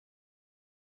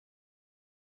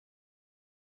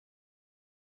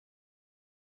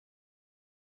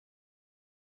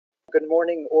Good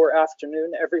morning or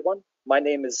afternoon, everyone. My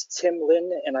name is Tim Linn,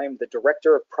 and I am the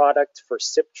Director of Product for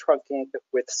SIP Trunking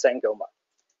with Sangoma.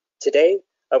 Today,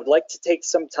 I would like to take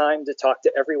some time to talk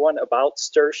to everyone about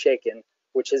Stir Shaken,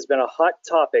 which has been a hot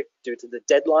topic due to the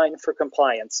deadline for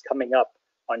compliance coming up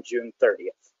on June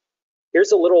 30th.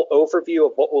 Here's a little overview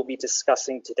of what we'll be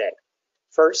discussing today.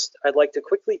 First, I'd like to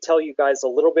quickly tell you guys a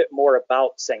little bit more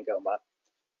about Sangoma.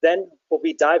 Then we'll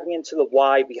be diving into the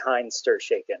why behind Stir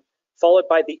Shaken, followed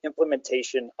by the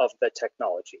implementation of the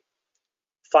technology.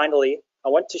 Finally, I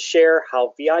want to share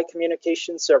how VI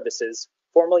Communication Services,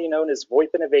 formerly known as VoIP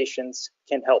Innovations,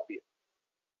 can help you.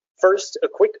 First, a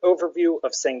quick overview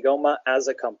of Sangoma as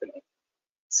a company.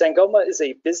 Sangoma is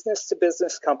a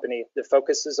business-to-business company that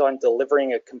focuses on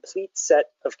delivering a complete set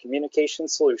of communication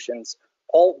solutions,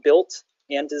 all built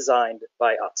and designed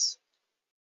by us.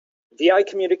 VI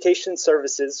Communication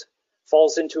Services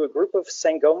falls into a group of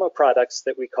Sangoma products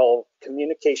that we call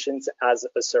Communications as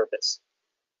a Service.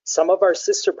 Some of our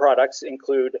sister products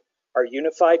include our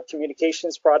unified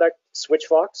communications product,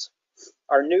 SwitchVox,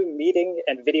 our new meeting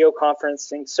and video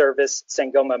conferencing service,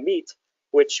 Sangoma Meet,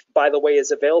 which, by the way,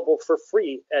 is available for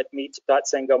free at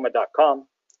meet.sangoma.com,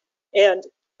 and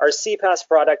our CPaaS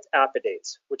product,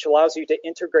 Appidaze, which allows you to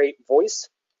integrate voice,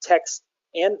 text,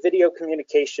 and video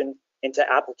communication into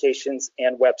applications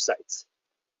and websites.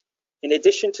 In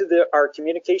addition to our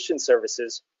communication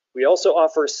services, we also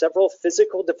offer several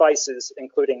physical devices,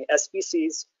 including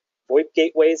SBCs, VoIP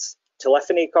gateways,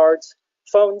 telephony cards,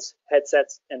 phones,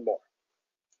 headsets, and more.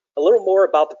 A little more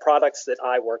about the products that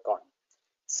I work on.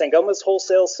 Sangoma's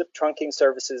wholesale SIP trunking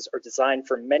services are designed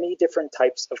for many different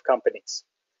types of companies,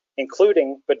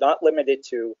 including, but not limited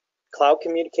to, cloud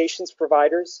communications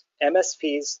providers,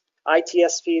 MSPs,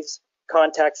 ITSPs,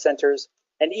 contact centers,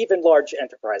 and even large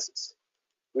enterprises.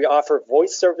 We offer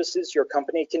voice services your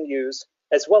company can use,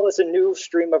 as well as a new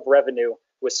stream of revenue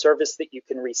with service that you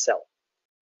can resell.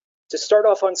 To start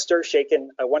off on Stir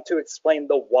Shaken, I want to explain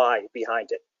the why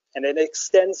behind it, and it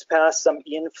extends past some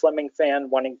Ian Fleming fan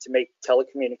wanting to make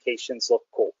telecommunications look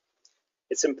cool.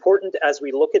 It's important as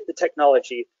we look at the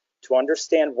technology to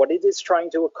understand what it is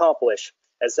trying to accomplish,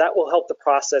 as that will help the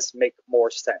process make more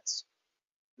sense.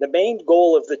 The main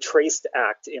goal of the Traced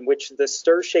Act, in which the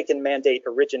Stir Shaken mandate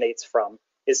originates from,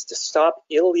 is to stop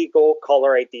illegal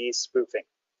caller ID spoofing.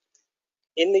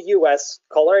 In the US,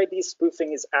 caller ID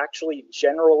spoofing is actually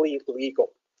generally legal.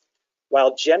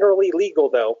 While generally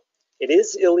legal, though, it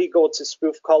is illegal to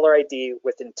spoof caller ID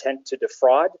with intent to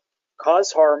defraud,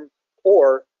 cause harm,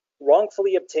 or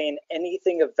wrongfully obtain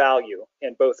anything of value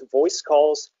in both voice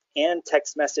calls and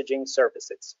text messaging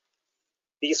services.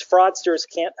 These fraudsters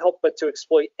can't help but to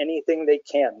exploit anything they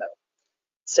can, though.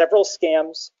 Several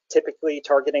scams, typically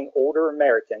targeting older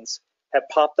Americans, have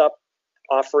popped up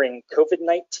offering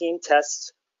COVID-19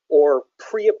 tests or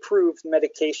pre-approved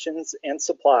medications and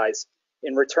supplies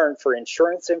in return for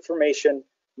insurance information,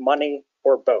 money,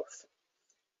 or both.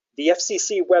 The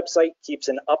FCC website keeps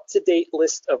an up-to-date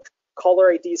list of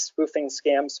caller ID spoofing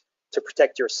scams to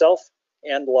protect yourself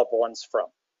and loved ones from.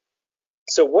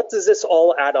 So what does this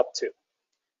all add up to?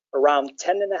 Around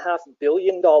 $10.5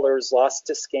 billion lost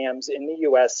to scams in the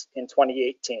US in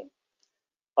 2018.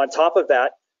 On top of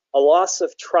that, a loss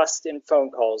of trust in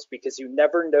phone calls because you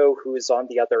never know who is on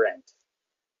the other end.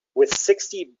 With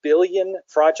 60 billion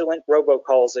fraudulent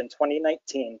robocalls in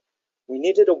 2019, we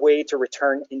needed a way to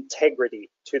return integrity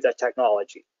to the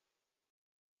technology.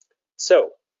 So,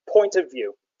 point of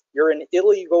view, you're an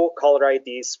illegal caller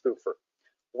ID spoofer.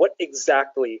 What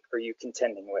exactly are you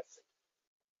contending with?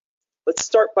 Let's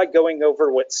start by going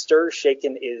over what Stir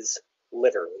Shaken is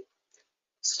literally.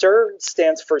 STIR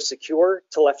stands for Secure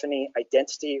Telephony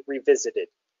Identity Revisited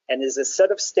and is a set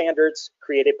of standards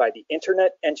created by the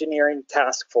Internet Engineering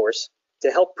Task Force to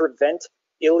help prevent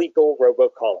illegal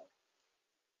robocalling.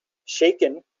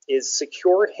 Shaken is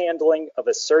secure handling of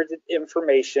asserted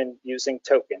information using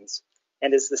tokens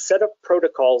and is the set of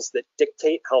protocols that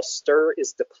dictate how STIR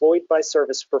is deployed by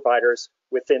service providers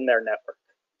within their network.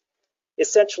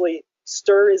 Essentially,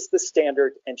 STIR is the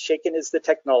standard and Shaken is the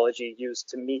technology used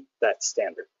to meet that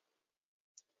standard.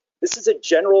 This is a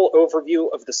general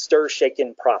overview of the Stir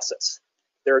Shaken process.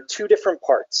 There are two different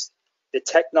parts, the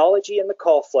technology and the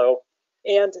call flow,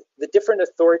 and the different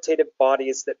authoritative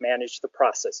bodies that manage the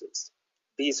processes.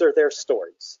 These are their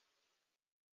stories.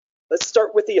 Let's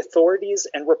start with the authorities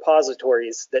and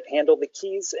repositories that handle the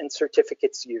keys and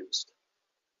certificates used.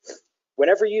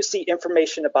 Whenever you see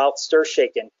information about Stir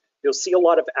Shaken, you'll see a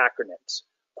lot of acronyms.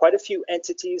 Quite a few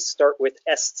entities start with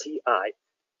STI.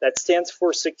 That stands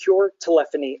for Secure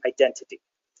Telephony Identity.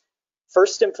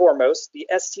 First and foremost, the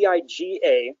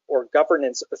STIGA, or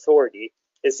Governance Authority,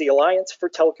 is the Alliance for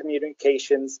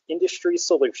Telecommunications Industry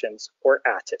Solutions, or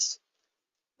ATIS.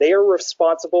 They are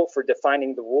responsible for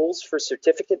defining the rules for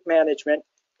certificate management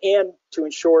and to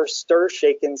ensure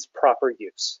STIR/SHAKEN's proper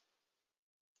use.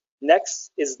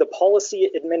 Next is the Policy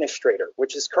Administrator,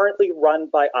 which is currently run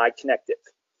by iConnective.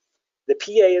 The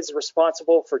PA is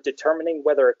responsible for determining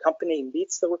whether a company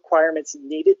meets the requirements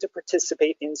needed to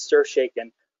participate in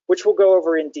STIR/SHAKEN, which we'll go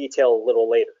over in detail a little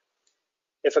later.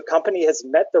 If a company has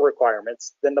met the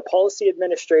requirements, then the Policy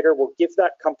Administrator will give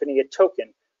that company a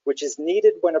token, which is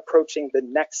needed when approaching the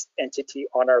next entity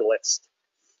on our list.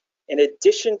 In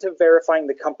addition to verifying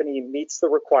the company meets the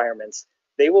requirements,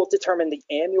 they will determine the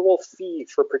annual fee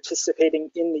for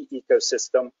participating in the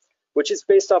ecosystem, which is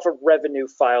based off of revenue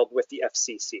filed with the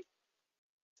FCC.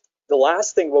 The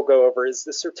last thing we'll go over is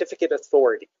the certificate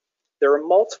authority. There are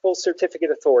multiple certificate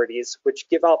authorities which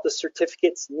give out the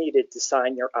certificates needed to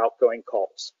sign your outgoing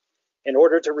calls. In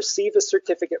order to receive a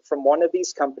certificate from one of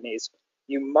these companies,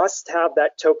 you must have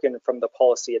that token from the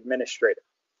Policy Administrator.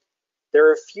 There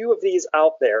are a few of these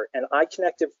out there, and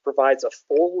iConnective provides a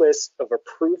full list of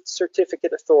approved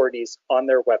certificate authorities on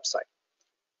their website.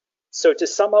 So to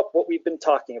sum up what we've been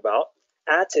talking about,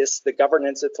 ATIS, the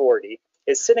governance authority,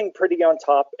 is sitting pretty on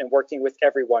top and working with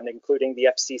everyone, including the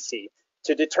FCC,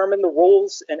 to determine the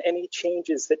rules and any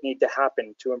changes that need to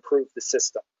happen to improve the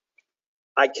system.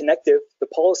 iConnective, the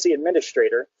Policy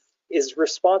Administrator, is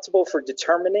responsible for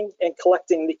determining and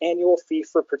collecting the annual fee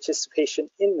for participation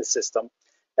in the system,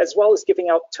 as well as giving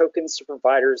out tokens to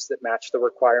providers that match the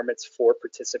requirements for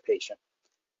participation.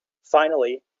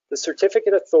 Finally, the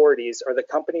certificate authorities are the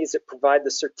companies that provide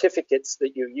the certificates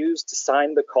that you use to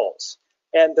sign the calls,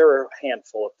 and there are a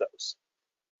handful of those.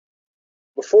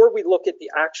 Before we look at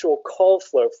the actual call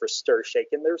flow for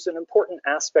STIR/SHAKEN, there's an important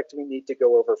aspect we need to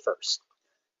go over first.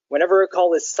 Whenever a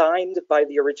call is signed by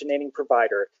the originating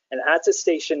provider, an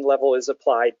attestation level is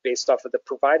applied based off of the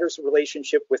provider's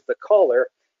relationship with the caller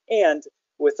and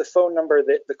with the phone number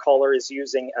that the caller is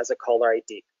using as a caller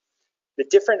ID. The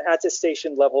different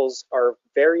attestation levels are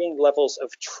varying levels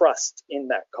of trust in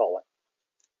that calling.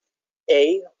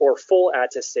 A, or full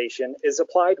attestation, is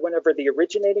applied whenever the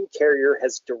originating carrier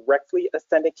has directly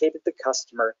authenticated the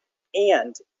customer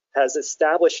and has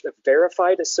established a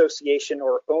verified association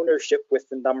or ownership with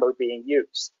the number being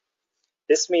used.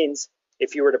 This means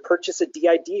if you were to purchase a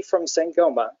DID from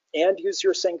Sangoma and use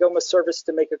your Sangoma service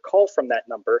to make a call from that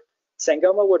number,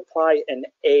 Sangoma would apply an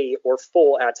A, or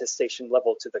full attestation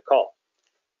level to the call.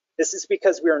 This is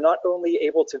because we are not only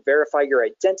able to verify your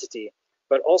identity,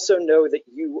 but also know that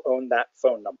you own that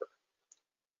phone number.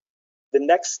 The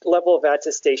next level of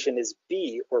attestation is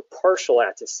B, or partial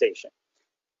attestation.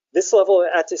 This level of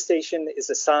attestation is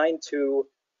assigned to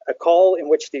a call in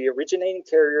which the originating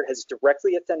carrier has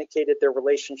directly authenticated their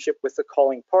relationship with the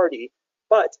calling party,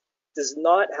 but does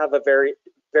not have a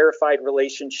verified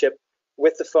relationship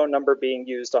with the phone number being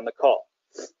used on the call.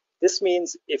 This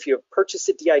means if you have purchased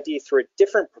a DID through a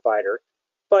different provider,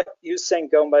 but use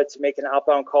Sangoma to make an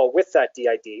outbound call with that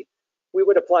DID, we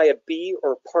would apply a B,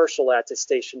 or partial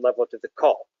attestation level to the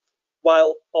call,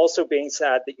 while also being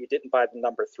sad that you didn't buy the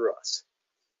number through us.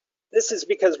 This is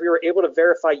because we were able to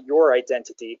verify your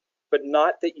identity, but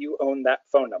not that you own that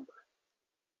phone number.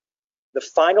 The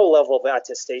final level of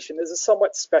attestation is a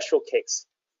somewhat special case.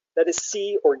 That is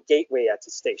C, or gateway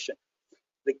attestation.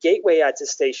 The gateway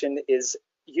attestation is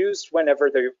used whenever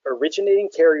the originating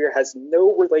carrier has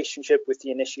no relationship with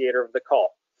the initiator of the call.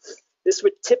 This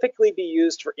would typically be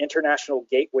used for international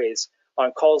gateways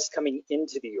on calls coming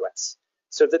into the US,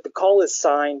 so that the call is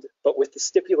signed, but with the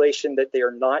stipulation that they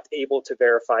are not able to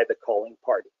verify the calling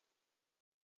party.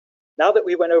 Now that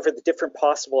we went over the different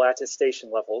possible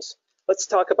attestation levels, let's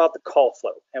talk about the call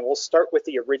flow, and we'll start with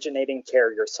the originating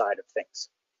carrier side of things.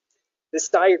 This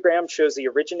diagram shows the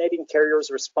originating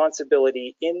carrier's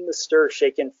responsibility in the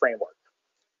STIR/SHAKEN framework.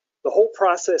 The whole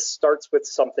process starts with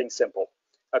something simple,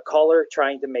 a caller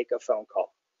trying to make a phone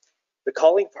call. The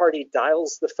calling party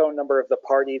dials the phone number of the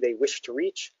party they wish to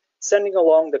reach, sending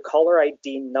along the caller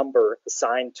ID number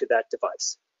assigned to that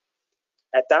device.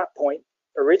 At that point,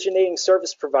 originating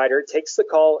service provider takes the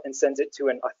call and sends it to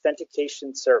an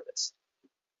authentication service.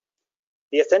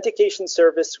 The authentication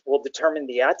service will determine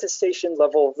the attestation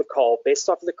level of the call based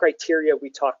off of the criteria we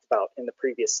talked about in the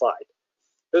previous slide.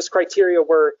 Those criteria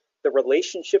were the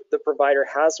relationship the provider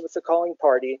has with the calling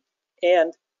party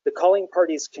and the calling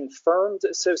party's confirmed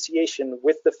association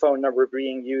with the phone number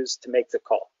being used to make the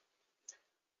call.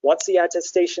 Once the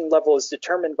attestation level is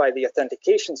determined by the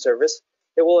authentication service,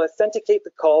 it will authenticate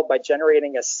the call by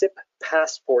generating a SIP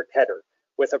passport header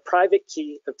with a private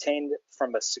key obtained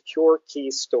from a secure key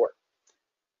store.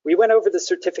 We went over the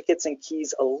certificates and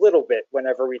keys a little bit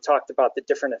whenever we talked about the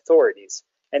different authorities,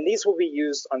 and these will be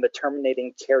used on the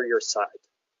terminating carrier side.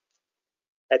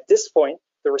 At this point,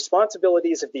 the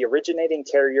responsibilities of the originating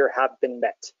carrier have been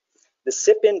met. The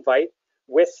SIP invite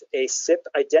with a SIP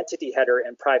identity header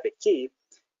and private key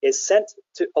is sent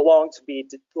along to be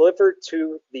delivered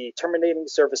to the terminating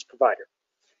service provider.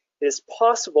 It is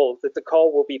possible that the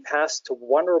call will be passed to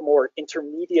one or more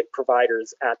intermediate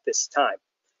providers at this time.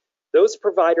 Those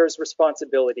providers'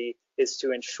 responsibility is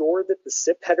to ensure that the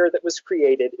SIP header that was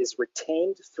created is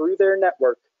retained through their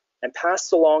network and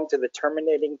passed along to the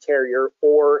terminating carrier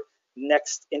or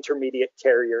next intermediate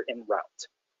carrier en route.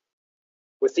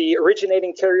 With the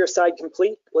originating carrier side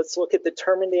complete, let's look at the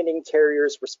terminating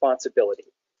carrier's responsibility.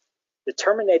 The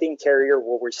terminating carrier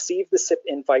will receive the SIP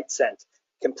invite sent,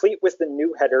 complete with the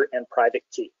new header and private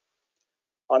key.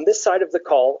 On this side of the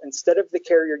call, instead of the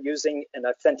carrier using an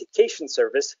authentication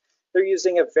service, they're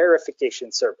using a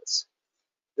verification service.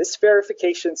 This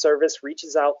verification service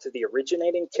reaches out to the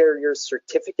originating carrier's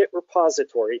certificate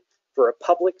repository for a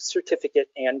public certificate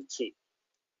and key.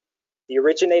 The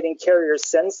originating carrier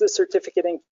sends the certificate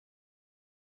and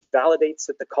validates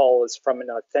that the call is from an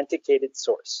authenticated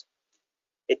source.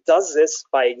 It does this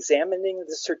by examining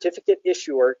the certificate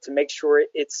issuer to make sure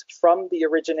it's from the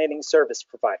originating service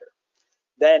provider.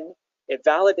 Then it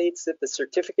validates that the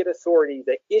certificate authority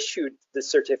that issued the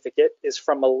certificate is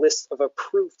from a list of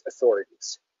approved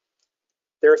authorities.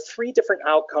 There are three different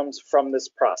outcomes from this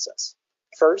process.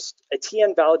 First, a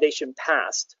TN validation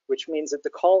passed, which means that the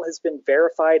call has been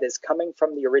verified as coming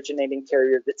from the originating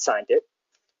carrier that signed it.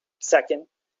 Second,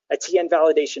 a TN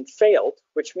validation failed,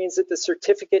 which means that the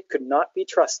certificate could not be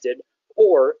trusted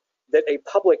or that a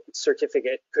public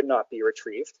certificate could not be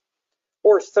retrieved.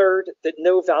 Or third, that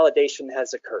no validation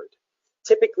has occurred,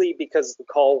 typically because the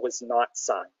call was not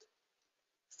signed.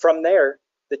 From there,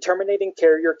 the terminating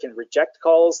carrier can reject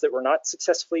calls that were not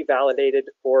successfully validated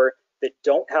or that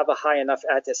don't have a high enough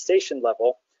attestation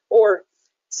level, or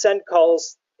send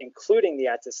calls, including the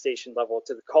attestation level,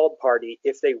 to the called party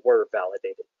if they were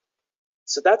validated.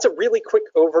 So that's a really quick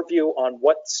overview on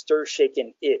what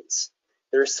STIR/SHAKEN is.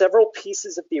 There are several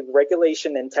pieces of the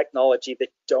regulation and technology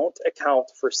that don't account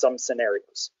for some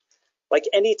scenarios. Like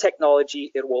any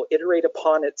technology, it will iterate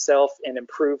upon itself and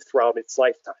improve throughout its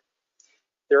lifetime.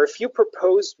 There are a few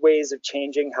proposed ways of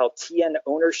changing how TN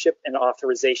ownership and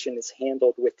authorization is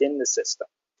handled within the system.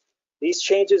 These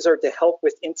changes are to help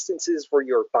with instances where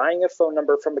you're buying a phone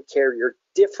number from a carrier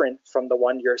different from the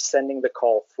one you're sending the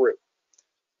call through.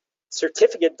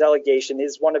 Certificate delegation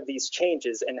is one of these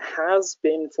changes and has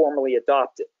been formally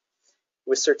adopted.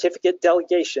 With certificate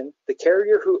delegation, the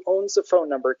carrier who owns the phone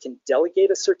number can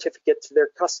delegate a certificate to their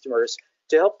customers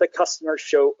to help the customer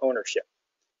show ownership.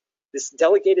 This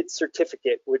delegated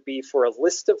certificate would be for a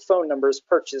list of phone numbers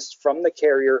purchased from the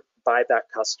carrier by that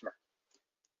customer.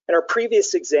 In our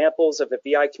previous examples of a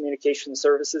VI Communication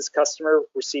Services customer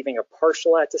receiving a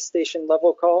partial attestation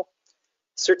level call,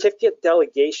 certificate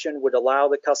delegation would allow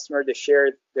the customer to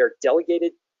share their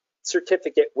delegated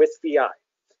certificate with VI.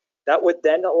 That would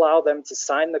then allow them to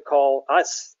sign the call,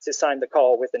 us to sign the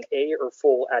call with an A or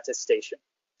full attestation.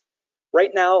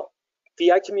 Right now,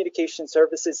 VI Communication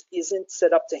Services isn't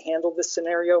set up to handle this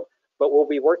scenario, but we'll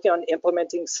be working on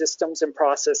implementing systems and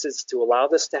processes to allow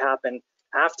this to happen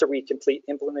after we complete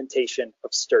implementation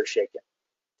of STIR/SHAKEN.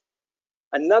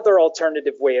 Another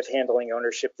alternative way of handling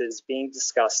ownership that is being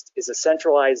discussed is a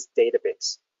centralized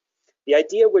database. The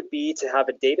idea would be to have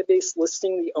a database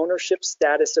listing the ownership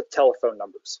status of telephone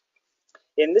numbers.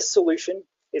 In this solution,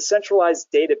 a centralized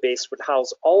database would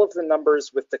house all of the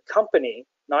numbers with the company,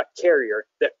 not carrier,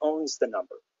 that owns the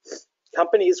number.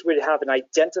 Companies would have an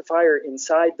identifier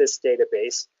inside this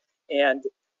database, and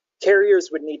carriers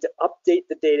would need to update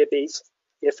the database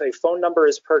if a phone number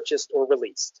is purchased or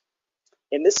released.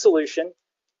 In this solution,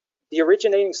 the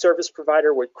originating service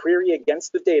provider would query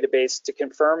against the database to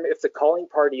confirm if the calling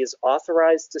party is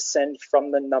authorized to send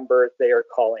from the number they are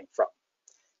calling from.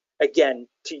 Again,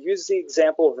 to use the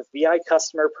example of a VI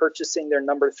customer purchasing their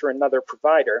number through another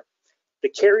provider, the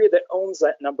carrier that owns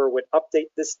that number would update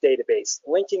this database,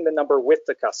 linking the number with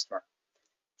the customer.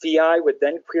 VI would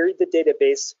then query the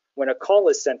database when a call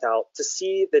is sent out to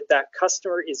see that that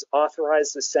customer is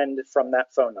authorized to send from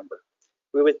that phone number.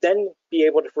 We would then be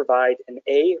able to provide an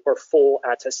A or full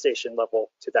attestation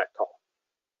level to that call.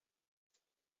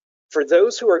 For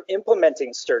those who are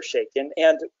implementing STIR/SHAKEN,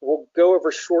 and we'll go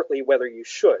over shortly whether you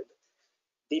should,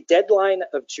 the deadline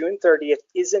of June 30th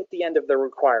isn't the end of the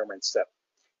requirements though.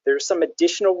 There are some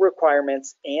additional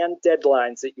requirements and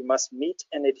deadlines that you must meet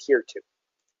and adhere to.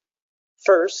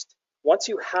 First, once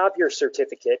you have your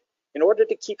certificate, In order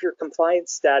to keep your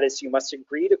compliance status, you must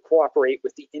agree to cooperate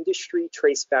with the Industry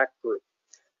Traceback Group,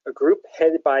 a group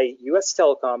headed by US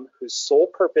Telecom whose sole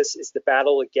purpose is the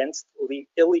battle against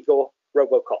illegal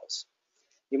robocalls.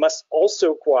 You must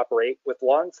also cooperate with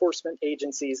law enforcement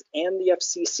agencies and the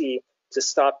FCC to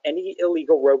stop any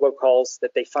illegal robocalls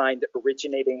that they find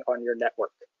originating on your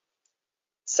network.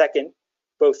 Second,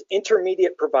 both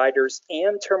intermediate providers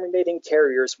and terminating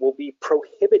carriers will be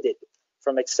prohibited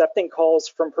from accepting calls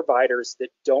from providers that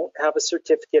don't have a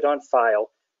certificate on file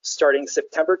starting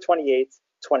September 28th,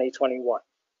 2021.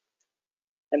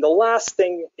 And the last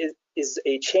thing is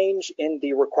a change in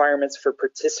the requirements for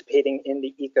participating in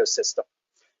the ecosystem.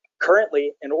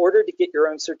 Currently, in order to get your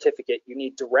own certificate, you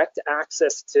need direct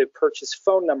access to purchase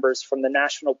phone numbers from the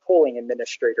National Polling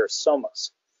Administrator,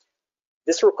 SOMOS.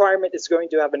 This requirement is going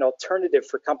to have an alternative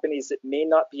for companies that may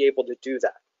not be able to do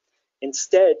that.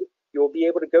 Instead, you will be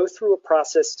able to go through a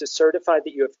process to certify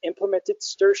that you have implemented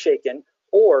STIR/SHAKEN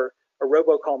or a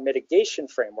robocall mitigation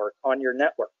framework on your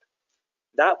network.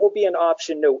 That will be an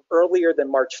option no earlier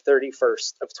than March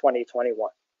 31st of 2021.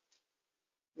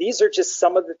 These are just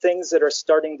some of the things that are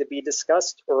starting to be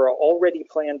discussed or are already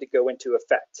planned to go into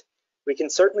effect. We can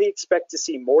certainly expect to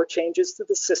see more changes to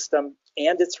the system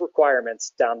and its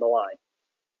requirements down the line.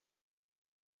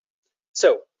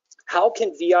 So, how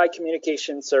can VI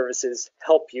Communication Services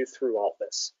help you through all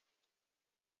this?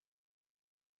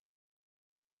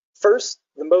 First,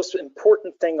 the most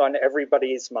important thing on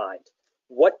everybody's mind: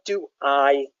 what do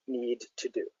I need to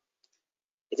do?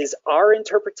 It is our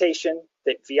interpretation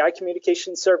that VI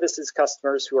Communication Services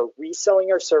customers who are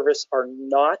reselling our service are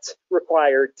not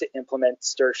required to implement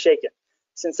STIR/SHAKEN,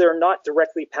 since they're not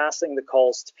directly passing the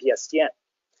calls to PSTN.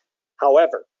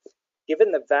 However,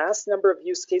 given the vast number of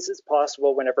use cases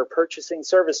possible whenever purchasing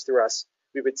service through us,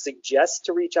 we would suggest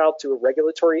to reach out to a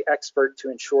regulatory expert to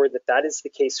ensure that that is the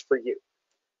case for you.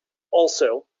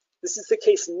 Also, this is the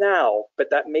case now,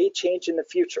 but that may change in the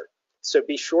future, so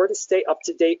be sure to stay up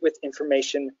to date with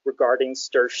information regarding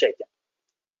STIR/SHAKEN.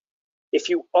 If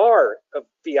you are a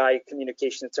VI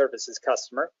Communication Services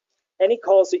customer, any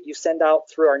calls that you send out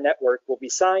through our network will be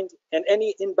signed, and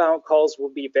any inbound calls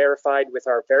will be verified with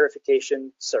our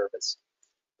verification service.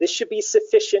 This should be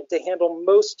sufficient to handle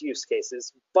most use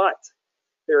cases, but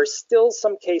there are still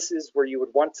some cases where you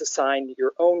would want to sign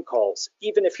your own calls,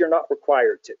 even if you're not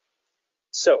required to.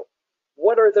 So,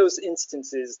 what are those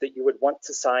instances that you would want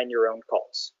to sign your own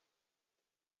calls?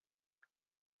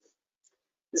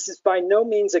 This is by no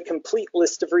means a complete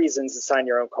list of reasons to sign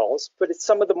your own calls, but it's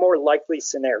some of the more likely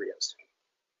scenarios.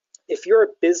 If you're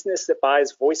a business that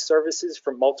buys voice services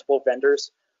from multiple vendors,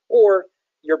 or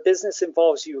your business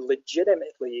involves you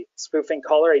legitimately spoofing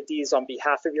caller IDs on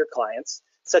behalf of your clients,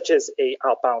 such as an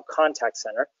outbound contact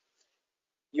center,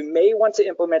 you may want to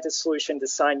implement a solution to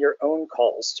sign your own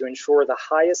calls to ensure the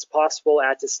highest possible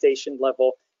attestation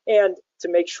level and to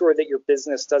make sure that your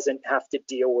business doesn't have to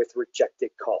deal with rejected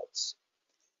calls.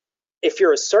 If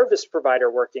you're a service provider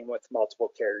working with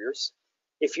multiple carriers,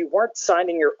 if you weren't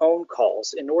signing your own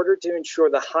calls, in order to ensure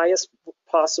the highest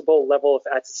possible level of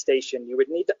attestation, you would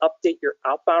need to update your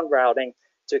outbound routing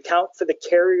to account for the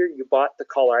carrier you bought the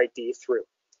caller ID through.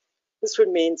 This would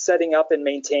mean setting up and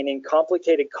maintaining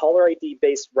complicated caller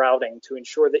ID-based routing to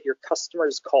ensure that your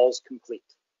customers' calls complete.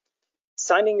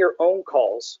 Signing your own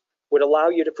calls would allow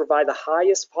you to provide the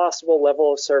highest possible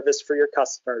level of service for your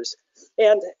customers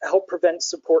and help prevent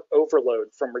support overload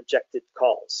from rejected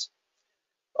calls.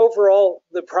 Overall,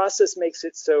 the process makes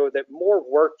it so that more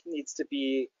work needs to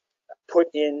be put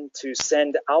in to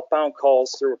send outbound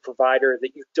calls through a provider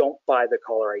that you don't buy the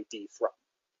caller ID from.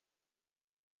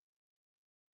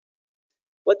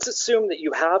 Let's assume that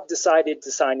you have decided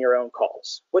to sign your own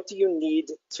calls. What do you need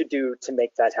to do to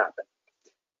make that happen?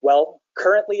 Well,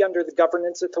 currently under the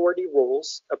governance authority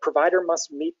rules, a provider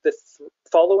must meet the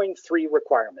following three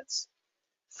requirements.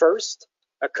 First,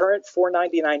 a current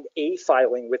 499A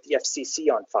filing with the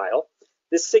FCC on file.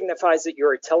 This signifies that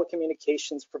you're a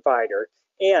telecommunications provider,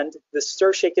 and the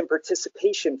STIR/SHAKEN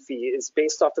participation fee is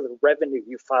based off of the revenue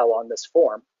you file on this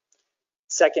form.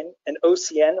 Second, an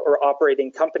OCN or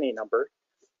operating company number.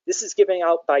 This is given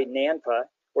out by NANPA,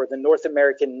 or the North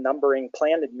American Numbering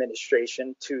Plan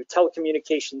Administration, to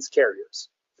telecommunications carriers.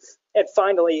 And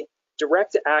finally,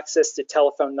 direct access to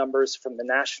telephone numbers from the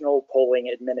National Polling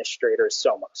Administrator,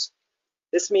 SOMOS.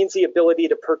 This means the ability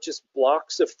to purchase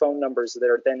blocks of phone numbers that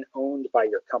are then owned by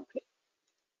your company.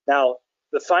 Now,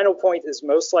 the final point is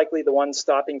most likely the one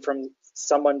stopping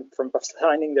someone from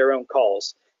signing their own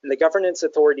calls, and the governance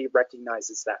authority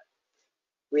recognizes that.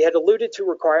 We had alluded to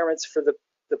requirements for the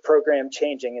program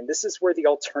changing, and this is where the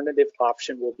alternative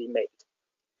option will be made.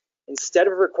 Instead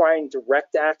of requiring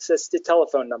direct access to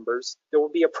telephone numbers, there will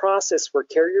be a process where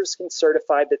carriers can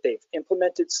certify that they've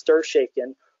implemented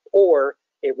STIR/SHAKEN or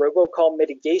a robocall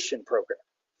mitigation program.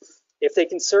 If they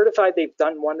can certify they've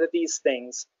done one of these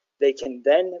things, they can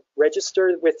then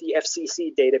register with the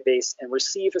FCC database and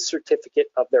receive a certificate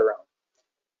of their own.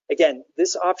 Again,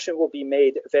 this option will be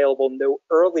made available no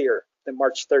earlier than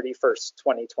March 31st,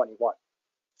 2021.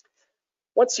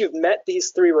 Once you've met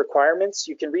these three requirements,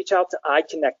 you can reach out to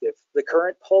iConnective, the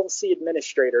current policy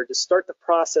administrator, to start the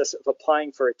process of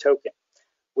applying for a token,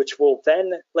 which will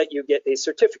then let you get a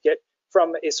certificate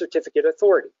from a certificate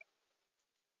authority.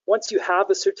 Once you have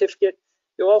a certificate,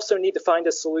 you'll also need to find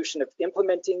a solution of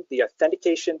implementing the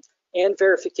authentication and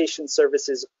verification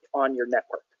services on your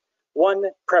network, one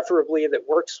preferably that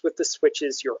works with the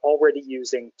switches you're already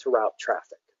using to route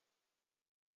traffic.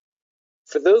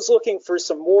 For those looking for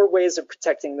some more ways of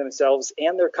protecting themselves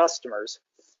and their customers,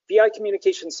 VI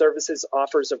Communication Services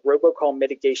offers a robocall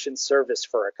mitigation service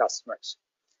for our customers.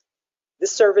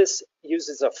 This service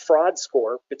uses a fraud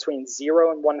score between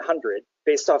 0 and 100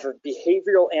 based off of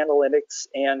behavioral analytics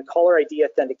and caller ID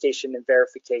authentication and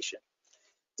verification.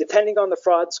 Depending on the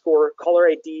fraud score, caller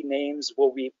ID names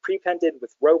will be prepended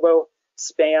with robo,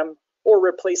 spam, or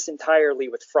replaced entirely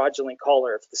with fraudulent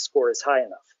caller if the score is high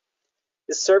enough.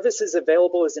 This service is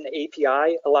available as an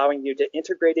API, allowing you to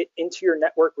integrate it into your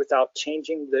network without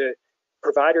changing the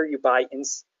provider you buy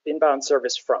inbound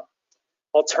service from.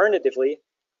 Alternatively,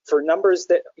 for numbers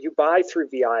that you buy through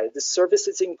VI, the service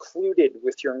is included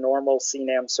with your normal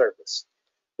CNAM service.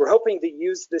 We're hoping to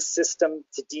use this system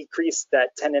to decrease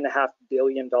that $10.5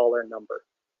 billion number.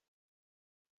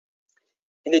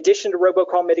 In addition to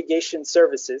robocall mitigation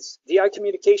services, VI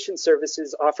Communication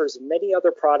Services offers many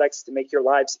other products to make your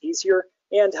lives easier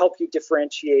and help you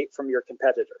differentiate from your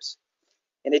competitors.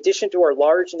 In addition to our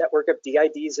large network of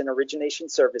DIDs and origination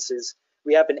services,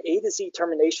 we have an A to Z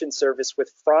termination service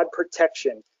with fraud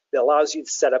protection that allows you to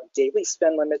set up daily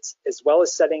spend limits as well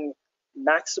as setting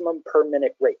maximum per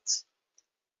minute rates.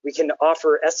 We can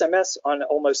offer SMS on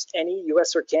almost any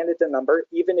US or Canada number,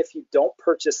 even if you don't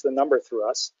purchase the number through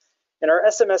us. And our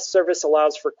SMS service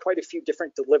allows for quite a few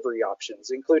different delivery options,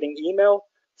 including email,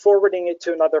 forwarding it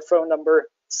to another phone number,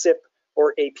 SIP,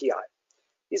 or API.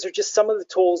 These are just some of the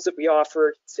tools that we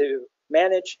offer to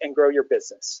manage and grow your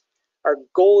business. Our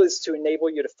goal is to enable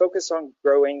you to focus on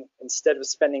growing instead of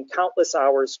spending countless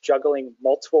hours juggling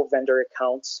multiple vendor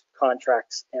accounts,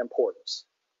 contracts, and portals.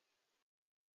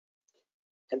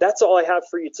 And that's all I have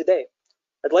for you today.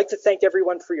 I'd like to thank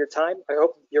everyone for your time. I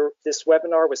hope this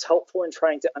webinar was helpful in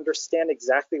trying to understand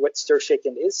exactly what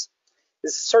STIR/SHAKEN is.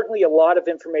 This is certainly a lot of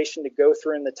information to go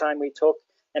through in the time we took,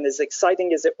 and as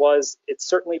exciting as it was, it's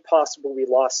certainly possible we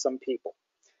lost some people.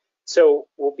 So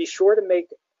we'll be sure to make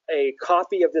a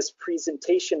copy of this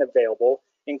presentation available,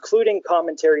 including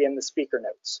commentary in the speaker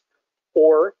notes.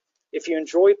 Or if you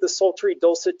enjoyed the sultry,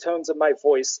 dulcet tones of my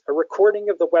voice, a recording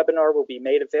of the webinar will be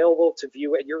made available to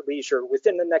view at your leisure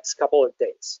within the next couple of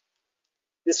days.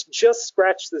 This just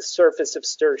scratched the surface of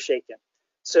STIR/SHAKEN.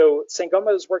 So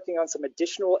Sangoma is working on some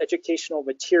additional educational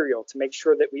material to make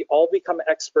sure that we all become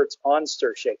experts on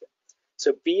STIR/SHAKEN.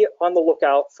 So be on the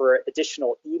lookout for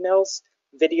additional emails,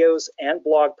 videos, and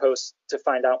blog posts to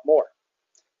find out more.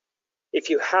 If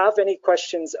you have any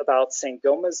questions about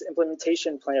Sangoma's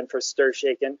implementation plan for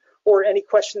STIR/SHAKEN, or any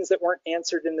questions that weren't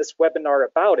answered in this webinar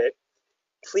about it,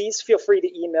 please feel free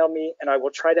to email me and I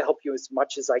will try to help you as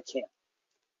much as I can.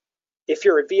 If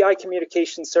you're a VI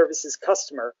Communication Services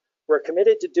customer, we're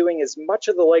committed to doing as much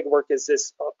of the legwork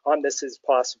on this as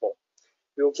possible.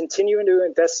 We will continue to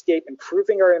investigate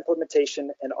improving our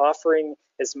implementation and offering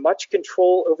as much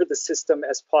control over the system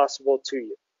as possible to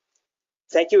you.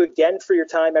 Thank you again for your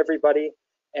time, everybody,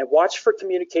 and watch for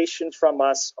communication from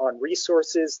us on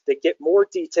resources that get more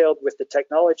detailed with the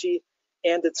technology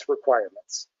and its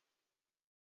requirements.